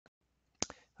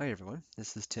Hi everyone,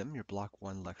 this is Tim, your Block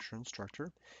 1 lecture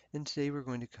instructor, and today we're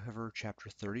going to cover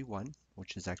Chapter 31,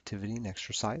 which is Activity and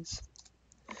Exercise.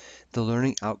 The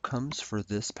learning outcomes for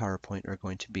this PowerPoint are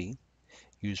going to be: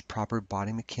 use proper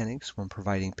body mechanics when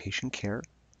providing patient care,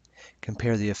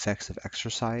 compare the effects of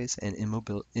exercise and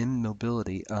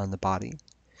immobility on the body,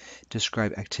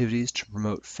 describe activities to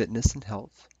promote fitness and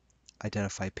health,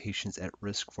 identify patients at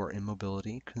risk for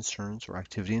immobility, concerns, or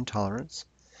activity intolerance,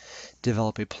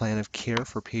 develop a plan of care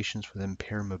for patients with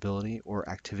impaired mobility or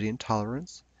activity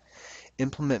intolerance,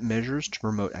 implement measures to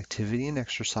promote activity and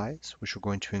exercise, which are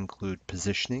going to include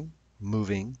positioning,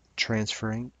 moving,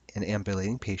 transferring, and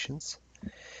ambulating patients,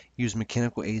 use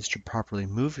mechanical aids to properly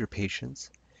move your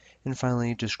patients, and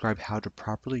finally, describe how to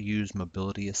properly use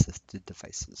mobility-assisted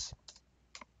devices.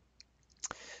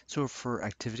 So for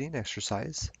activity and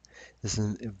exercise, this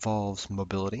involves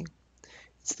mobility.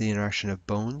 It's the interaction of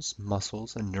bones,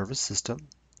 muscles, and nervous system.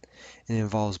 It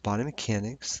involves body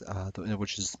mechanics,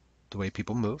 which is the way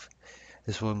people move.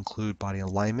 This will include body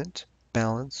alignment,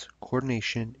 balance,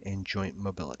 coordination, and joint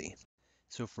mobility.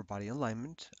 So for body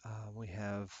alignment, we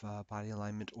have body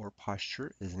alignment or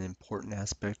posture is an important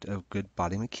aspect of good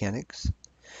body mechanics.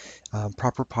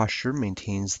 Proper posture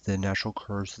maintains the natural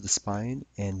curves of the spine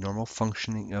and normal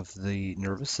functioning of the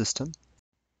nervous system.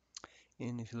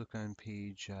 And if you look on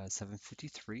page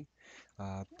 753,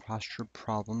 posture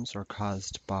problems are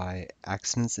caused by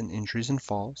accidents and injuries and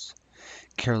falls,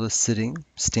 careless sitting,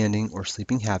 standing, or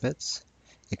sleeping habits,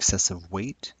 excessive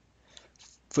weight,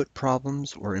 foot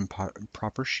problems or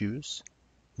improper shoes,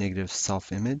 negative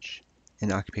self-image,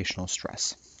 and occupational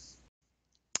stress.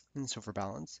 And so for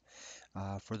balance,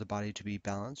 for the body to be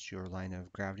balanced, your line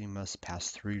of gravity must pass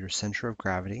through your center of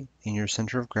gravity, and your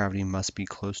center of gravity must be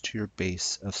close to your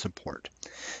base of support.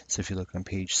 So if you look on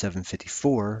page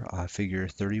 754, figure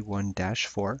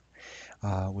 31-4,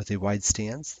 with a wide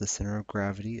stance, the center of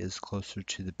gravity is closer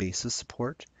to the base of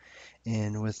support,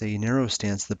 and with a narrow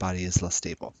stance, the body is less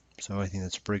stable. So I think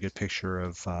that's a pretty good picture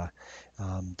of the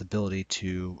ability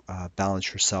to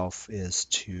balance yourself is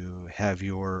to have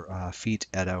your feet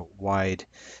at a wide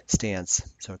stance.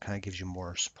 So it kind of gives you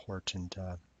more support and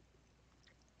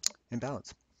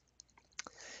balance.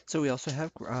 So we also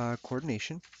have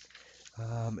coordination,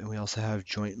 and we also have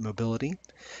joint mobility.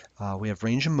 We have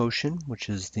range of motion, which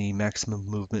is the maximum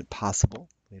movement possible.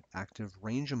 We have active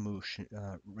range of motion,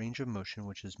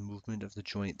 which is movement of the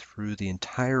joint through the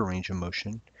entire range of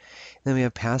motion. Then we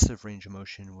have passive range of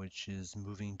motion, which is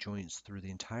moving joints through the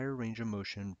entire range of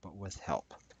motion, but with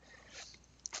help.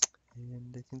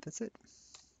 And I think that's it.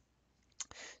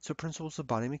 So principles of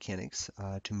body mechanics,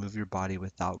 to move your body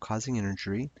without causing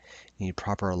injury, you need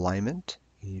proper alignment,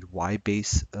 you need wide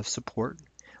base of support,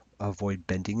 avoid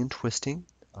bending and twisting,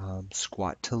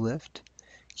 squat to lift,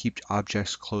 keep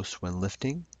objects close when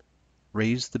lifting,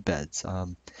 raise the beds.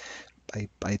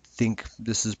 I think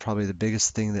this is probably the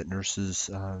biggest thing that nurses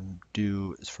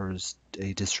do as far as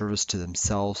a disservice to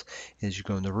themselves is you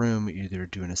go in the room, you either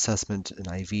do an assessment,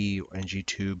 an IV, or NG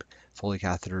tube, Foley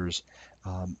catheters.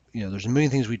 There's a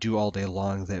million things we do all day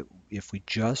long that if we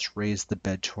just raise the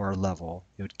bed to our level,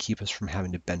 it would keep us from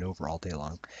having to bend over all day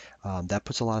long. That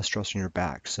puts a lot of stress on your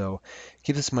back. So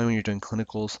keep this in mind when you're doing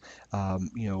clinicals.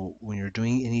 When you're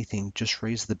doing anything, just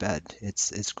raise the bed.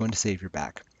 It's going to save your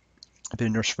back. I've been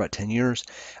a nurse for about 10 years,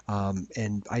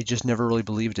 and I just never really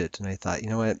believed it. And I thought, you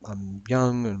know what, I'm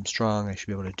young and I'm strong, I should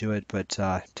be able to do it. But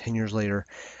 10 years later,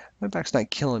 my back's not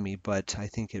killing me, but I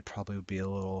think it probably would be a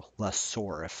little less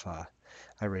sore if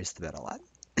I raised the bed a lot.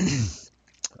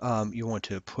 You want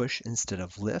to push instead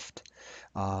of lift.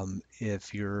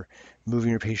 If you're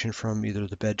moving your patient from either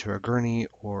the bed to a gurney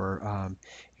or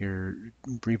you're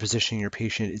repositioning your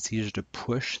patient, it's easier to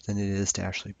push than it is to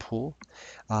actually pull.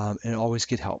 And always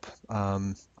get help.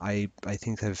 I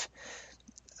think out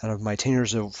of my 10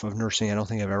 years of nursing, I don't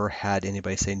think I've ever had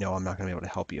anybody say, no, I'm not going to be able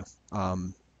to help you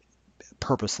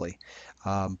purposely.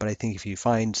 But I think if you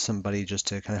find somebody just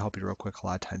to kind of help you real quick, a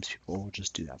lot of times people will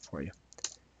just do that for you.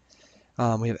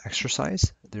 We have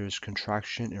exercise. There's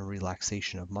contraction and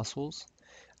relaxation of muscles,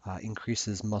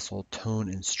 increases muscle tone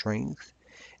and strength.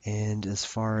 And as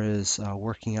far as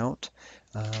working out,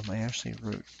 I actually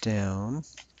wrote down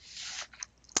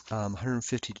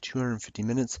 150 to 250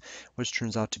 minutes, which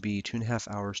turns out to be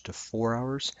 2.5 hours to 4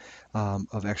 hours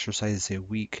of exercise a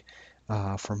week.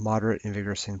 For moderate and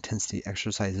vigorous intensity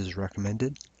exercise is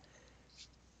recommended.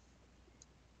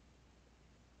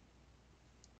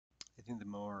 I think the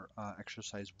more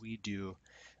exercise we do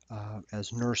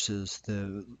as nurses,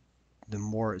 the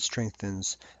more it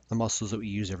strengthens the muscles that we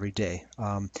use every day.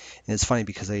 And it's funny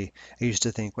because I used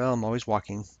to think, well, I'm always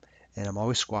walking. and I'm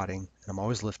always squatting, and I'm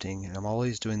always lifting, and I'm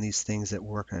always doing these things that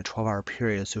work in a 12-hour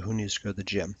period, so who needs to go to the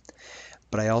gym?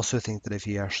 But I also think that if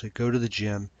you actually go to the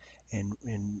gym and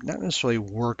not necessarily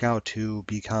work out to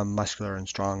become muscular and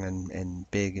strong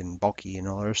and big and bulky and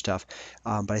all other stuff,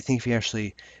 but I think if you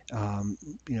actually,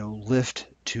 lift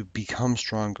to become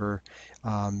stronger,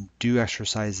 do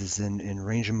exercises and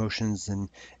range of motions and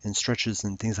stretches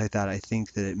and things like that, I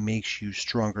think that it makes you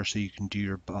stronger so you can do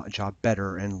your job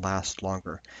better and last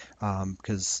longer.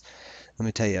 Because let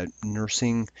me tell you,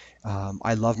 nursing,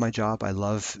 I love my job. I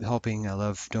love helping. I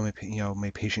love doing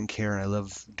my patient care, and I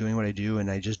love doing what I do, and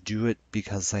I just do it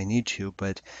because I need to.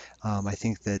 But I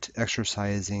think that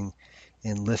exercising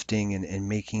and lifting and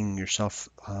making yourself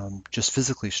just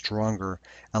physically stronger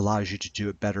allows you to do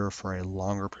it better for a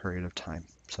longer period of time.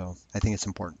 So I think it's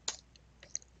important.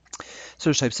 So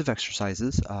there's types of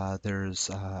exercises. There's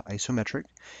isometric,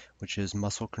 which is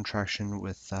muscle contraction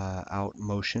without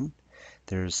motion.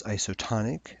 There's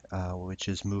isotonic, which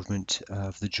is movement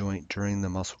of the joint during the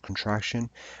muscle contraction.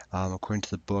 According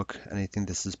to the book, and I think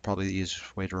this is probably the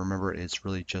easiest way to remember it, it's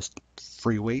really just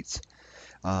free weights.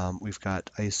 We've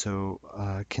got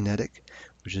isokinetic,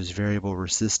 which is variable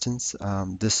resistance.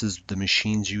 This is the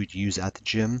machines you would use at the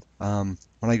gym. When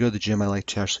I go to the gym, I like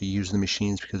to actually use the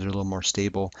machines because they're a little more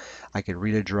stable. I can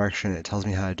read a direction, it tells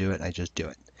me how to do it, and I just do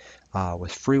it.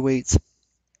 With free weights,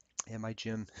 in my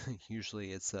gym,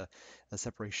 usually it's a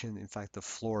separation. In fact, the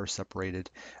floor is separated.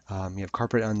 You have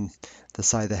carpet on the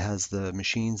side that has the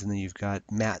machines, and then you've got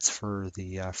mats for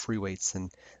the free weights,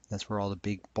 and that's where all the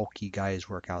big, bulky guys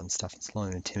work out and stuff. It's a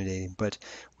little intimidating. But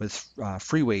with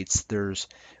free weights, there's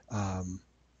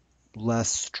less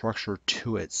structure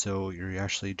to it, so you're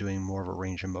actually doing more of a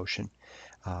range of motion.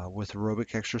 With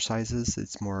aerobic exercises,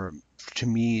 it's more, to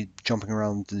me, jumping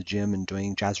around the gym and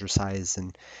doing jazzercise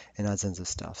and that sense of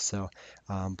stuff. So,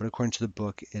 but according to the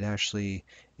book, it actually,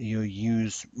 you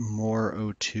use more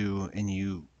O2 and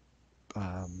you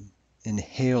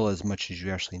inhale as much as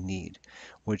you actually need,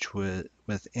 which with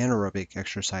anaerobic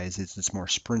exercises, it's more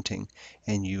sprinting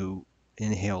and you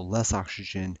inhale less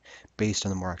oxygen based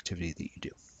on the more activity that you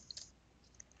do.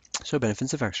 So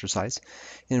benefits of exercise: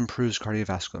 it improves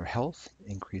cardiovascular health,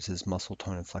 increases muscle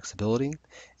tone and flexibility,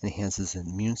 enhances the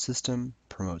immune system,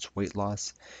 promotes weight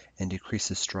loss, and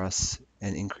decreases stress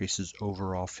and increases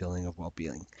overall feeling of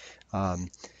well-being.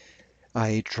 Um,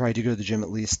 I try to go to the gym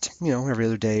at least, every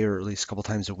other day or at least a couple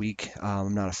times a week.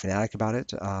 I'm not a fanatic about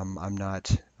it. I'm not,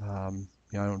 I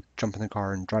don't jump in the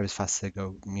car and drive as fast as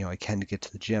I can to get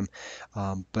to the gym.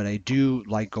 But I do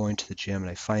like going to the gym,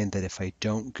 and I find that if I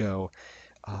don't go,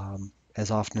 as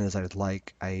often as I would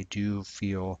like, I do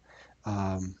feel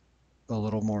a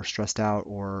little more stressed out,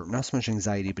 or not so much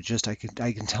anxiety, but just I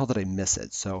can tell that I miss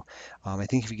it. So I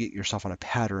think if you get yourself on a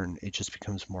pattern, it just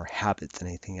becomes more habit than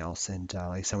anything else. And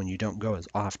like I said, when you don't go as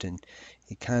often,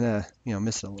 you kind of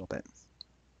miss it a little bit.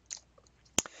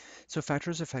 So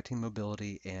factors affecting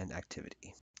mobility and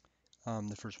activity.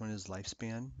 The first one is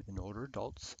lifespan in older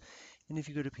adults. And if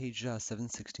you go to page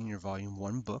 716, your volume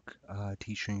 1 book,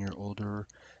 teaching your older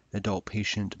adult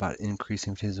patient about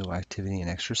increasing physical activity and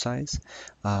exercise,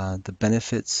 the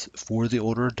benefits for the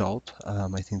older adult,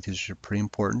 I think these are pretty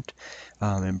important.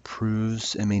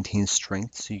 Improves and maintains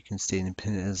strength so you can stay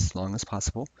independent as long as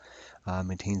possible.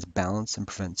 Maintains balance and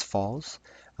prevents falls.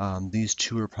 These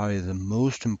two are probably the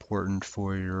most important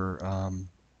for your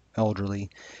elderly,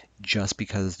 just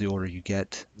because the older you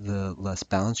get, the less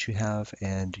balance you have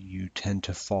and you tend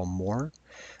to fall more.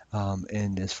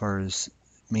 And as far as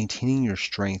maintaining your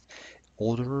strength,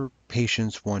 older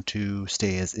patients want to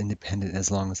stay as independent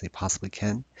as long as they possibly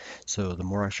can. So the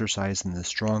more exercise and the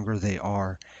stronger they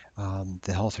are,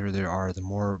 the healthier they are, the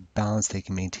more balance they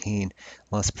can maintain,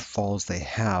 less falls they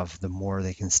have, the more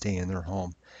they can stay in their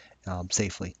home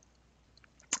safely.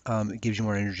 It gives you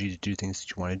more energy to do things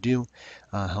that you want to do,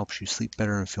 helps you sleep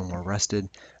better and feel more rested.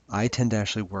 I tend to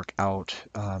actually work out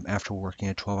after working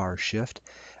a 12-hour shift.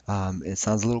 It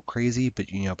sounds a little crazy, but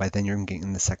by then you're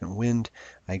getting the second wind.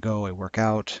 I go, I work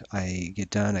out, I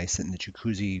get done, I sit in the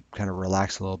jacuzzi, kind of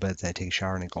relax a little bit, then I take a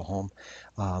shower and I go home.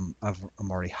 I'm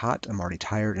already hot, I'm already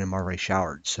tired, and I'm already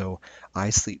showered. So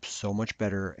I sleep so much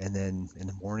better, and then in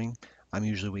the morning, I'm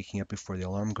usually waking up before the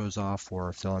alarm goes off, or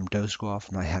if the alarm does go off,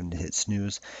 I'm not having to hit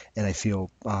snooze, and I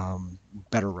feel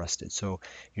better rested. So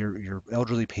your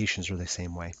elderly patients are the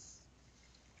same way.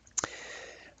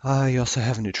 You also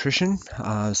have nutrition,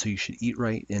 so you should eat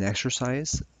right and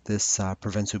exercise. This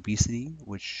prevents obesity,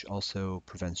 which also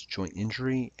prevents joint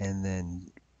injury, and then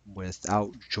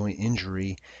without joint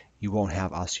injury, you won't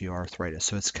have osteoarthritis.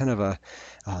 So it's kind of a,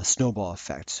 snowball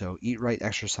effect. So eat right,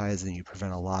 exercise, and you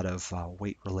prevent a lot of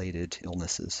weight-related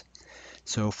illnesses.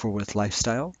 So for with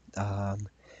lifestyle,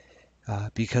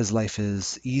 because life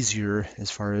is easier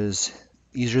as far as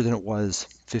easier than it was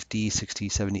 50, 60,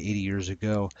 70, 80 years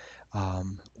ago,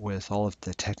 with all of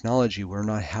the technology, we're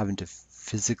not having to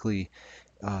physically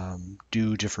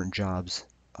do different jobs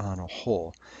on a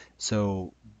whole.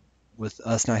 So with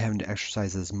us not having to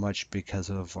exercise as much because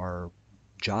of our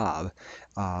job,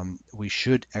 we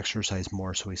should exercise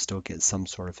more so we still get some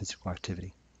sort of physical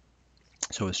activity.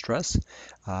 So with stress,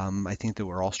 I think that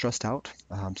we're all stressed out,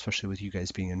 especially with you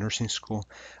guys being in nursing school.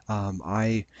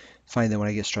 I find that when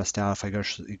I get stressed out, if I go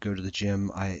to the gym,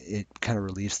 it kind of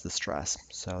relieves the stress,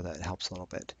 so that helps a little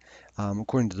bit.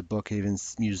 According to the book, it even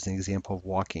uses an example of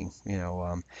walking.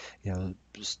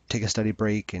 Just take a study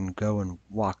break and go and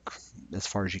walk as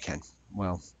far as you can.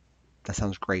 Well, that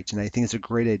sounds great, and I think it's a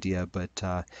great idea, but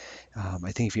I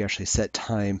think if you actually set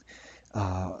time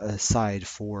aside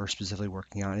for specifically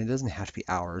working out. And it doesn't have to be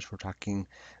hours. We're talking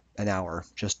an hour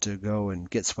just to go and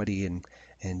get sweaty and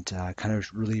kind of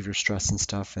relieve your stress and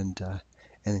stuff, and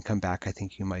then come back. I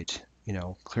think you might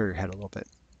clear your head a little bit.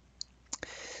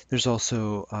 There's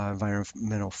also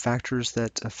environmental factors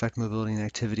that affect mobility and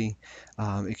activity.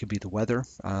 It could be the weather.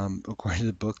 According to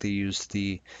the book, they use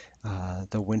the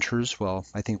winters. Well,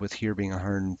 I think with here being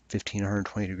 115,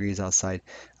 120 degrees outside,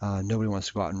 nobody wants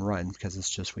to go out and run because it's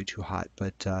just way too hot.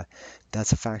 But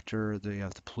that's a factor. We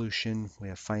have the pollution. We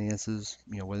have finances.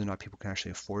 Whether or not people can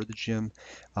actually afford the gym.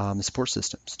 The support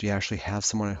systems. Do you actually have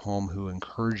someone at home who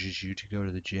encourages you to go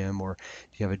to the gym, or do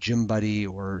you have a gym buddy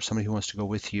or somebody who wants to go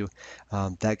with you?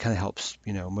 That kind of helps,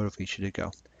 motivate you to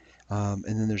go. And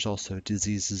then there's also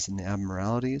diseases and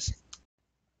abnormalities.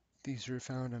 These are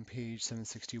found on page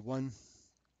 761.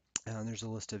 And there's a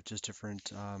list of just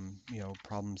different,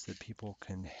 problems that people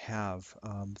can have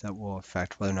that will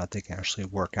affect whether or not they can actually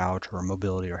work out or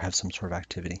mobility or have some sort of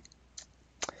activity.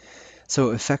 So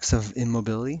effects of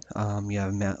immobility, you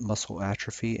have muscle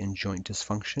atrophy and joint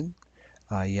dysfunction.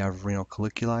 You have renal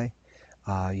caliculi.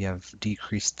 You have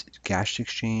decreased gas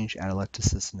exchange,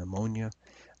 atelectasis, and pneumonia.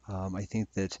 I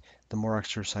think that the more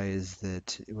exercise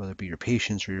that, whether it be your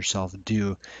patients or yourself,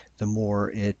 do, the more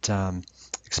it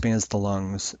expands the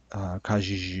lungs,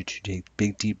 causes you to take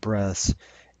big, deep breaths,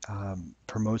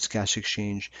 promotes gas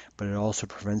exchange, but it also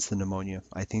prevents the pneumonia.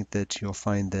 I think that you'll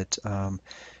find that,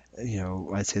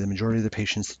 I'd say the majority of the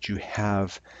patients that you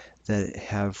have that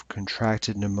have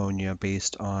contracted pneumonia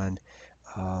based on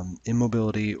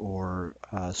immobility or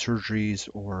surgeries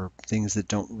or things that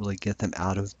don't really get them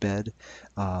out of bed,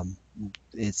 um,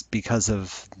 it's because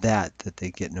of that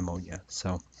they get pneumonia.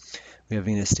 So we have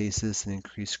venous stasis and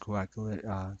increased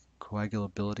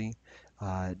coagulability,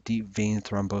 deep vein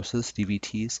thrombosis,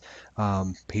 DVTs.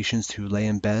 Patients who lay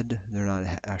in bed, they're not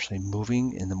actually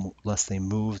moving, and the less they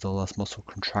move, the less muscle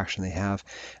contraction they have.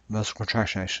 Muscle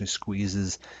contraction actually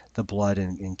squeezes the blood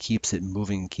and keeps it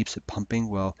moving, keeps it pumping.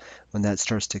 Well, when that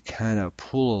starts to kind of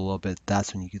pool a little bit,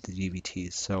 that's when you get the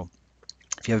DVTs. So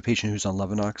if you have a patient who's on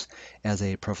Levinox as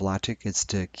a prophylactic, it's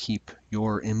to keep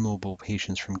your immobile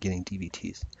patients from getting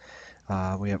DVTs.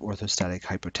 We have orthostatic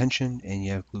hypotension, and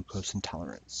you have glucose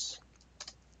intolerance.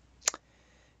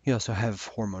 You also have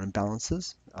hormone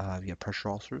imbalances. You have pressure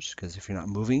ulcers because if you're not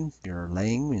moving, you're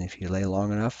laying, and if you lay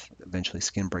long enough, eventually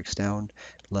skin breaks down.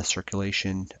 Less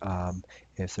circulation.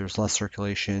 If there's less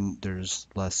circulation, there's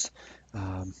less,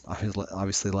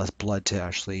 obviously less blood to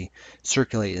actually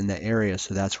circulate in that area.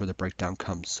 So that's where the breakdown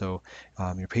comes. So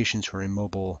your patients who are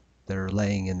immobile, they're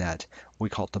laying in that, we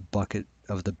call it the bucket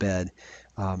of the bed.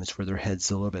 It's where their head's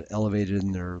a little bit elevated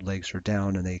and their legs are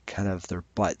down, and they kind of their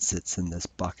butt sits in this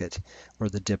bucket or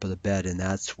the dip of the bed, and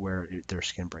that's where their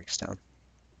skin breaks down.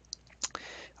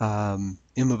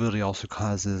 Immobility also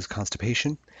causes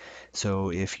constipation.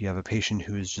 So if you have a patient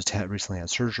who has just recently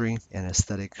had surgery,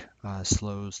 anesthetic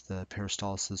slows the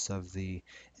peristalsis of the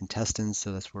intestines.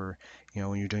 So that's where,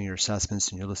 when you're doing your assessments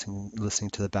and you're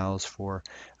listening to the bowels for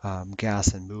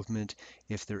gas and movement,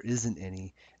 if there isn't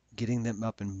any, getting them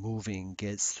up and moving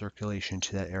gets circulation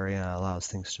to that area and allows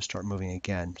things to start moving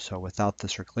again. So without the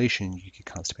circulation, you get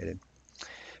constipated.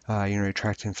 Urinary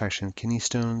tract infection, kidney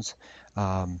stones.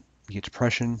 You get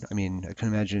depression. I mean, I can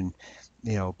imagine,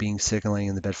 being sick and laying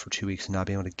in the bed for 2 weeks and not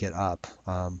being able to get up.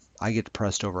 I get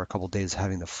depressed over a couple of days of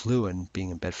having the flu and being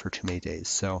in bed for too many days.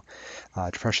 So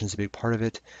depression is a big part of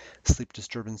it. Sleep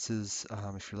disturbances.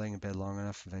 If you're laying in bed long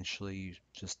enough, eventually you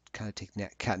just kind of take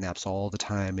cat naps all the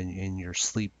time, and your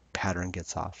sleep pattern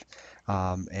gets off.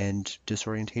 And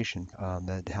disorientation.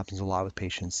 That happens a lot with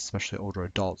patients, especially older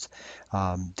adults.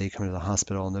 They come to the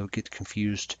hospital and they'll get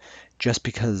confused just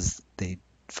because they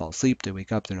fall asleep, they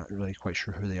wake up, they're not really quite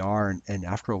sure who they are, and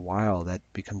after a while that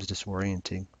becomes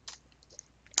disorienting.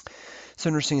 So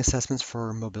nursing assessments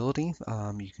for mobility,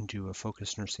 you can do a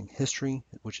focused nursing history,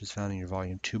 which is found in your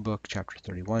volume 2 book, chapter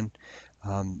 31.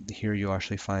 Here you'll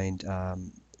actually find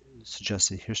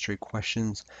suggested history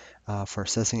questions for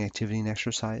assessing activity and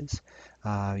exercise.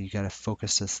 You got a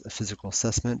focused physical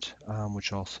assessment,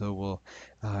 which also will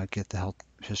get the health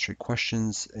history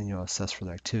questions, and you'll assess for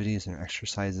the activities and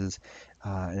exercises,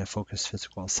 and a focused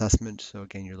physical assessment. So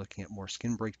again, you're looking at more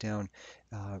skin breakdown,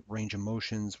 range of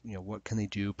motions, what can they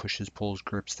do, pushes, pulls,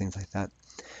 grips, things like that.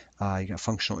 You got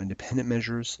functional independent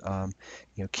measures.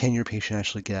 Can your patient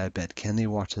actually get out of bed? Can they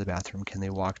walk to the bathroom? Can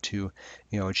they walk to,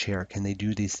 a chair? Can they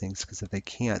do these things? Because if they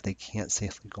can't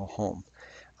safely go home,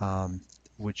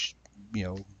 which,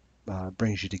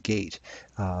 brings you to gait.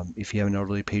 If you have an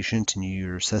elderly patient and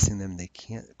you're assessing them, they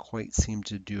can't quite seem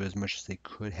to do as much as they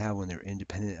could have when they're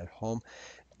independent at home.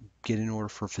 Get in order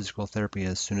for physical therapy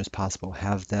as soon as possible.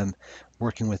 Have them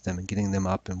working with them and getting them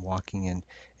up and walking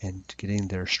and getting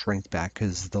their strength back,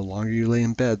 because the longer you lay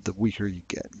in bed, the weaker you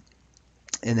get.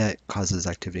 And that causes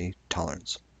activity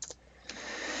tolerance.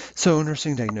 So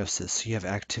nursing diagnosis, you have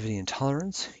activity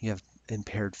intolerance, you have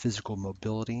impaired physical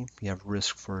mobility, you have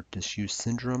risk for disuse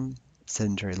syndrome,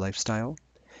 sedentary lifestyle,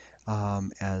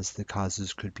 as the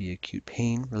causes could be acute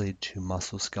pain related to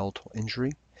musculoskeletal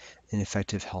injury,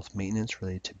 ineffective health maintenance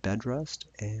related to bed rest,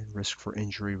 and risk for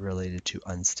injury related to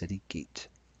unsteady gait.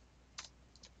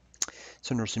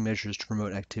 So nursing measures to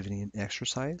promote activity and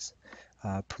exercise.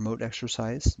 Promote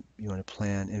exercise. You want to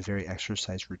plan a very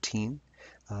exercise routine.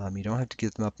 You don't have to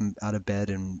get them up and out of bed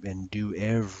and do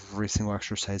every single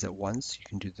exercise at once. You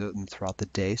can do them throughout the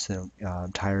day so they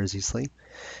don't tire as easily.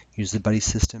 Use the buddy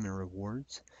system and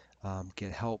rewards.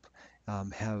 Get help.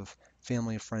 Have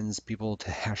family, friends, people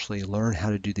to actually learn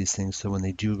how to do these things, so when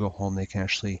they do go home, they can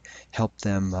actually help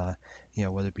them,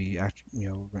 whether it be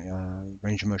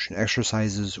range of motion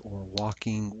exercises or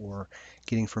walking or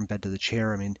getting from bed to the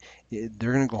chair. I mean,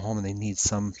 they're going to go home and they need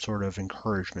some sort of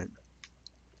encouragement.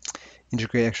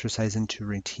 Integrate exercise into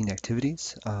routine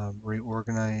activities.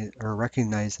 Reorganize or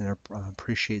recognize and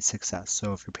appreciate success.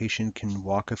 So if your patient can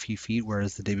walk a few feet,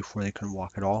 whereas the day before they couldn't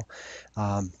walk at all,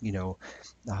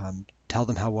 tell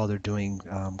them how well they're doing,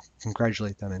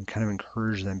 congratulate them, and kind of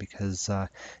encourage them, because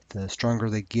the stronger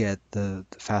they get, the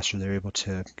faster they're able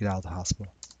to get out of the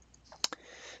hospital.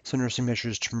 So nursing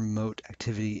measures to promote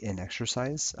activity and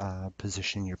exercise,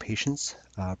 positioning your patients,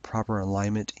 proper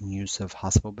alignment and use of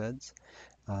hospital beds.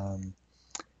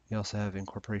 You also have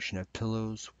incorporation of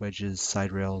pillows, wedges,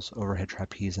 side rails, overhead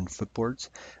trapeze, and footboards.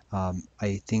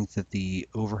 I think that the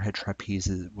overhead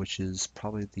trapeze, which is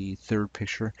probably the third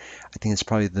picture, I think it's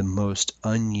probably the most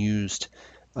unused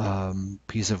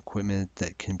piece of equipment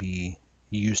that can be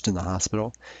used in the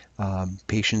hospital.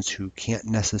 Patients who can't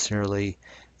necessarily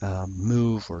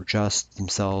move or adjust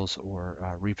themselves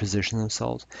or reposition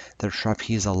themselves, the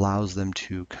trapeze allows them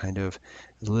to kind of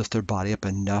lift their body up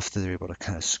enough that they're able to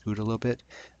kind of scoot a little bit,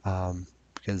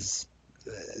 because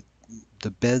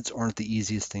the beds aren't the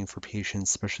easiest thing for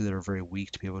patients, especially that are very weak,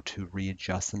 to be able to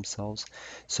readjust themselves.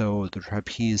 So the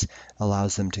trapeze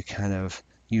allows them to kind of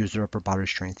use their upper body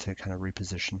strength to kind of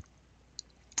reposition.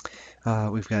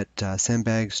 We've got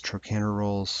sandbags, trochanter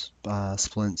rolls,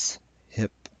 splints,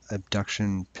 hip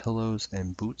abduction pillows,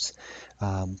 and boots.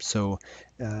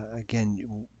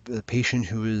 Again, the patient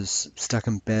who is stuck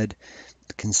in bed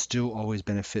can still always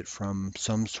benefit from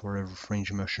some sort of range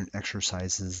of motion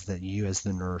exercises that you as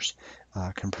the nurse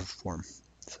can perform.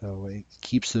 So it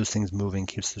keeps those things moving,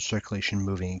 keeps the circulation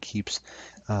moving, and keeps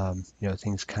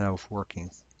things kind of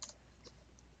working.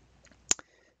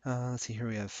 Let's see here,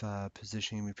 we have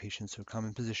positioning with patients. So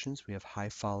common positions, we have high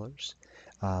fallers,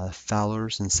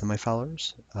 fallers and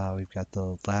semi-fallers. We've got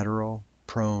the lateral,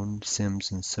 prone,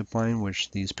 Sims, and supine,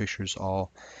 which these pictures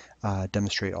all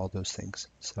demonstrate all those things.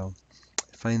 So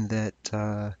I find that,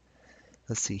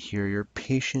 let's see here, your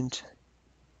patient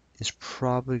is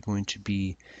probably going to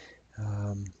be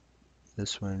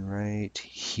this one right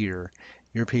here.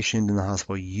 Your patient in the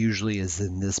hospital usually is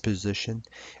in this position.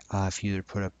 If you either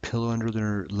put a pillow under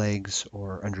their legs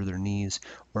or under their knees,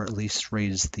 or at least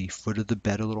raise the foot of the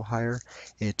bed a little higher,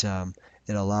 it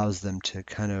allows them to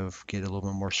kind of get a little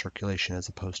bit more circulation, as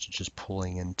opposed to just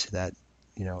pulling into that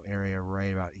area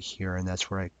right about here, and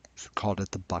that's where I called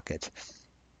it the bucket.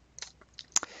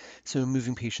 So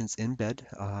moving patients in bed,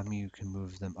 you can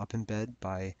move them up in bed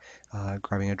by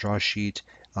grabbing a draw sheet.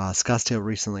 Scottsdale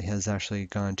recently has actually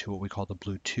gone to what we call the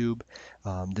blue tube.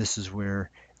 This is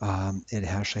where it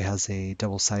actually has a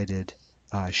double-sided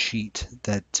sheet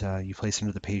that you place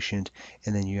under the patient,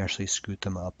 and then you actually scoot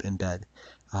them up in bed.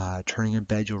 Turning in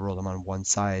bed, you'll roll them on one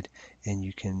side, and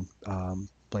you can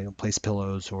place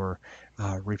pillows or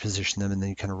reposition them, and then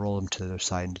you kind of roll them to the other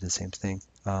side and do the same thing,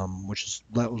 which is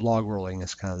log rolling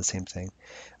is kind of the same thing.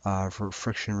 For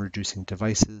friction reducing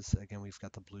devices, again, we've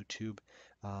got the blue tube.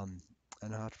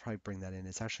 And I'll have to probably bring that in.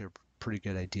 It's actually a pretty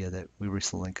good idea that we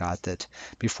recently got that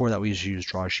before that we used to use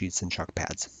draw sheets and chuck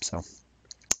pads. So,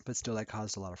 but still that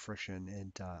caused a lot of friction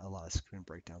and a lot of screen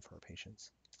breakdown for our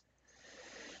patients.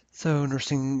 So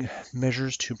nursing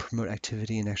measures to promote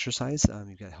activity and exercise.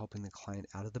 You've got helping the client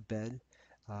out of the bed.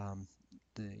 Um,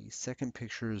 the second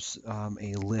picture is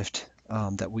a lift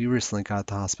that we recently got at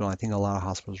the hospital. I think a lot of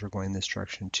hospitals are going this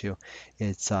direction too.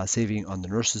 It's saving on the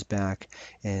nurse's back,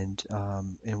 and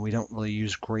we don't really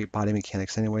use great body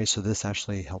mechanics anyway, so this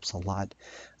actually helps a lot.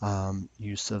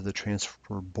 Use of the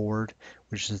transfer board,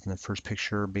 which is in the first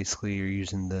picture. Basically, you're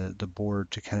using the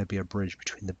board to kind of be a bridge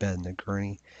between the bed and the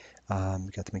gurney.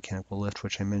 We got the mechanical lift,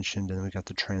 which I mentioned, and then we got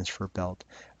the transfer belt.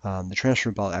 The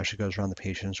transfer belt actually goes around the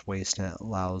patient's waist and it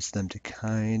allows them to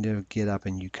kind of get up,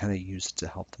 and you kind of use it to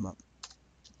help them up.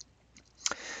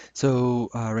 So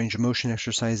range of motion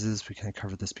exercises, we kind of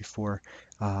covered this before.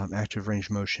 Active range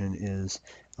of motion is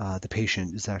the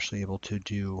patient is actually able to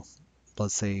do,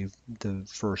 let's say, the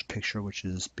first picture, which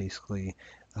is basically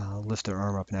lift their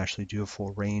arm up and actually do a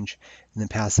full range. And then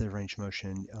passive range of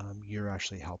motion, you're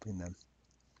actually helping them.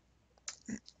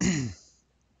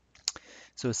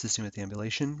 So assisting with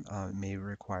ambulation may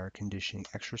require conditioning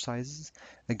exercises.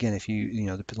 Again, if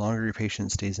the longer your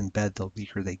patient stays in bed, the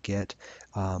weaker they get.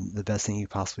 The best thing you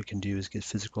possibly can do is get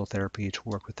physical therapy to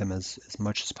work with them as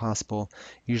much as possible.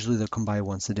 Usually they'll come by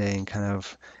once a day and kind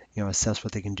of assess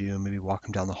what they can do, maybe walk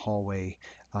them down the hallway,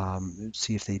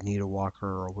 see if they need a walker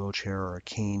or a wheelchair or a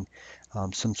cane,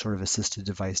 some sort of assisted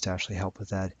device to actually help with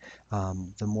that.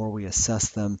 The more we assess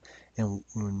them and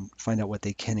find out what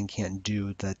they can and can't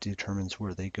do, that determines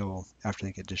where they go after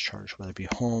they get discharged, whether it be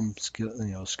home,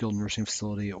 skilled nursing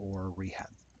facility, or rehab.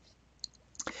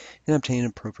 And obtain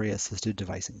appropriate assisted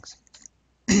devisings.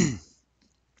 In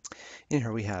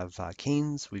here we have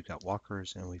canes, we've got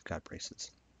walkers, and we've got braces.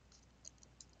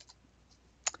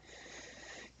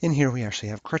 In here we actually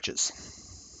have crutches.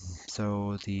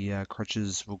 So the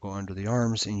crutches will go under the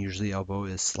arms, and usually the elbow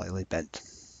is slightly bent.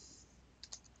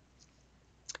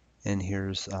 And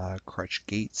here's crutch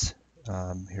gaits.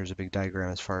 Here's a big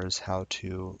diagram as far as how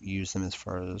to use them as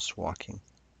far as walking.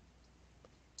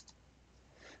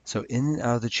 So in and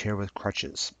out of the chair with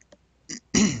crutches.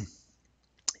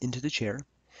 Into the chair,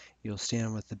 you'll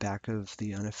stand with the back of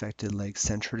the unaffected leg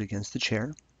centered against the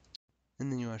chair,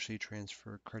 and then you actually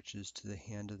transfer crutches to the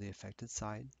hand of the affected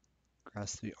side.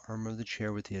 Grasp the arm of the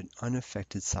chair with the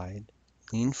unaffected side,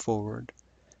 lean forward,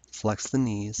 flex the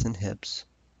knees and hips,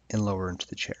 and lower into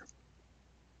the chair.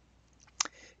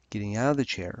 Getting out of the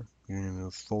chair, you're going to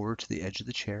move forward to the edge of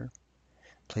the chair,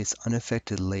 place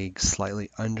unaffected leg slightly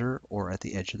under or at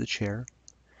the edge of the chair,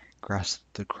 grasp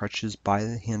the crutches by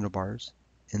the handlebars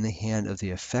in the hand of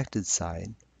the affected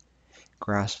side,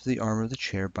 grasp the arm of the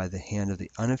chair by the hand of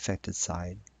the unaffected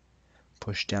side,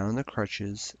 push down on the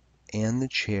crutches and the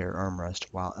chair armrest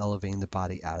while elevating the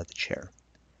body out of the chair.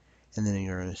 And then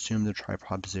you're going to assume the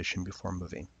tripod position before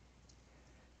moving.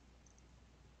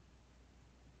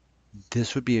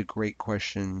 This would be a great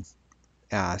question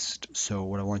asked. So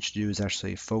what I want you to do is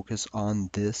actually focus on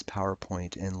this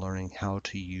PowerPoint and learning how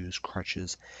to use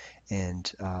crutches, and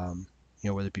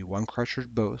whether it be one crutch or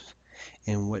both,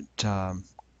 and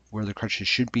where the crutches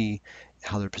should be,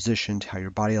 how they're positioned, how your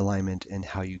body alignment, and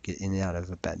how you get in and out of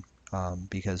a bed.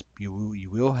 Because you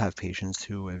will have patients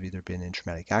who have either been in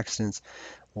traumatic accidents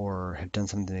or have done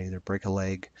something to either break a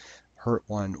leg, hurt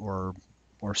one, or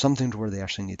something to where they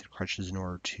actually need the crutches in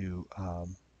order to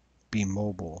be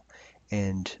mobile.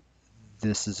 And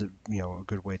this is a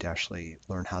good way to actually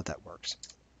learn how that works.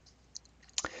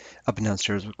 Up and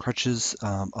downstairs with crutches.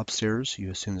 Upstairs,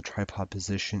 you assume the tripod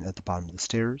position at the bottom of the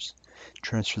stairs.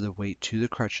 Transfer the weight to the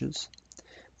crutches.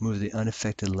 Move the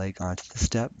unaffected leg onto the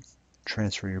step.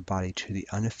 Transfer your body to the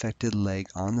unaffected leg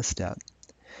on the step.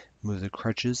 Move the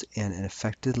crutches and an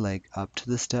affected leg up to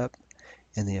the step,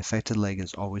 and the affected leg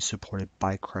is always supported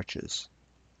by crutches.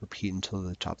 Repeat until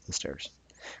the top of the stairs.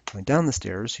 Going down the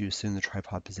stairs, you assume the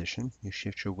tripod position. You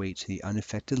shift your weight to the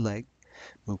unaffected leg.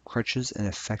 Move crutches and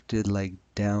affected leg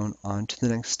down onto the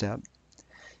next step.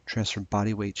 Transfer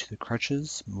body weight to the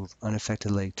crutches, move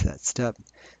unaffected leg to that step.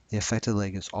 The affected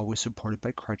leg is always supported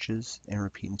by crutches, and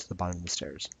repeat into the bottom of the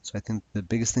stairs. So I think the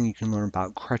biggest thing you can learn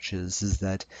about crutches is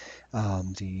that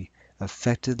the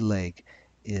affected leg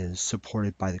is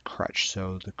supported by the crutch.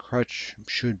 So the crutch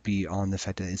should be on the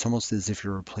affected. It's almost as if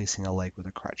you're replacing a leg with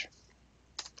a crutch.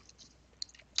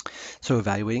 So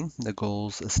evaluating the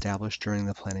goals established during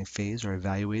the planning phase are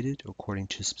evaluated according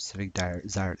to specific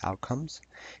desired outcomes.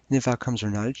 And if outcomes are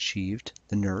not achieved,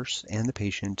 the nurse and the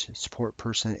patient support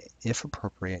person, if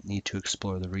appropriate, need to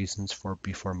explore the reasons for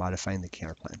before modifying the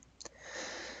care plan.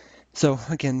 So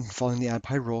again, following the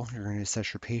ADPI rule, you're going to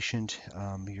assess your patient,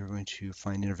 you're going to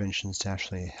find interventions to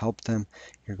actually help them,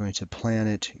 you're going to plan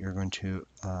it, you're going to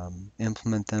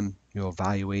implement them, you'll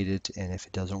evaluate it, and if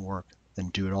it doesn't work, then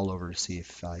do it all over to see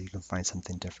if you can find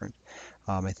something different.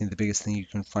 I think the biggest thing you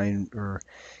can find or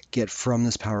get from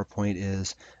this PowerPoint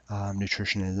is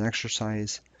nutrition and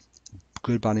exercise,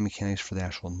 good body mechanics for the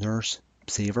actual nurse,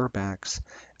 save our backs,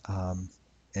 um,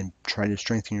 and try to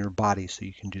strengthen your body so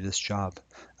you can do this job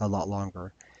a lot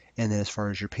longer. And then as far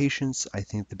as your patients, I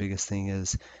think the biggest thing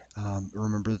is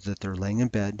remember that they're laying in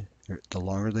bed. The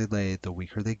longer they lay, the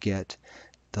weaker they get.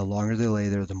 The longer they lay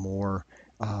there, the more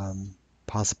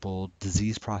possible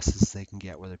disease processes they can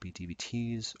get, whether it be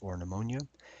DVTs or pneumonia.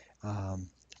 Um,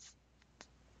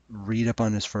 Read up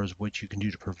on as far as what you can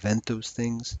do to prevent those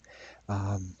things.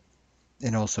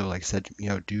 And also, like I said,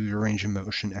 do your range of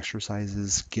motion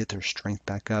exercises, get their strength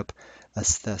back up,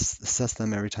 assess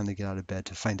them every time they get out of bed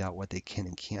to find out what they can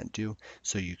and can't do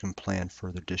so you can plan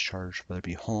for their discharge, whether it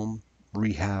be home,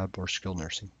 rehab, or skilled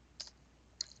nursing.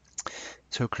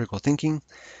 So critical thinking,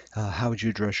 how would you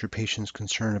address your patient's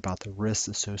concern about the risks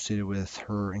associated with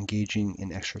her engaging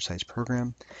in exercise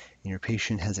program? And your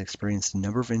patient has experienced a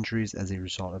number of injuries as a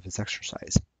result of his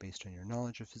exercise. Based on your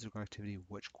knowledge of physical activity,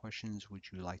 which questions would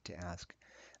you like to ask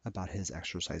about his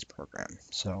exercise program?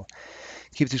 So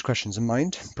keep these questions in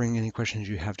mind. Bring any questions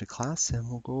you have to class and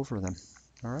we'll go over them.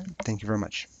 All right, thank you very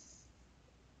much.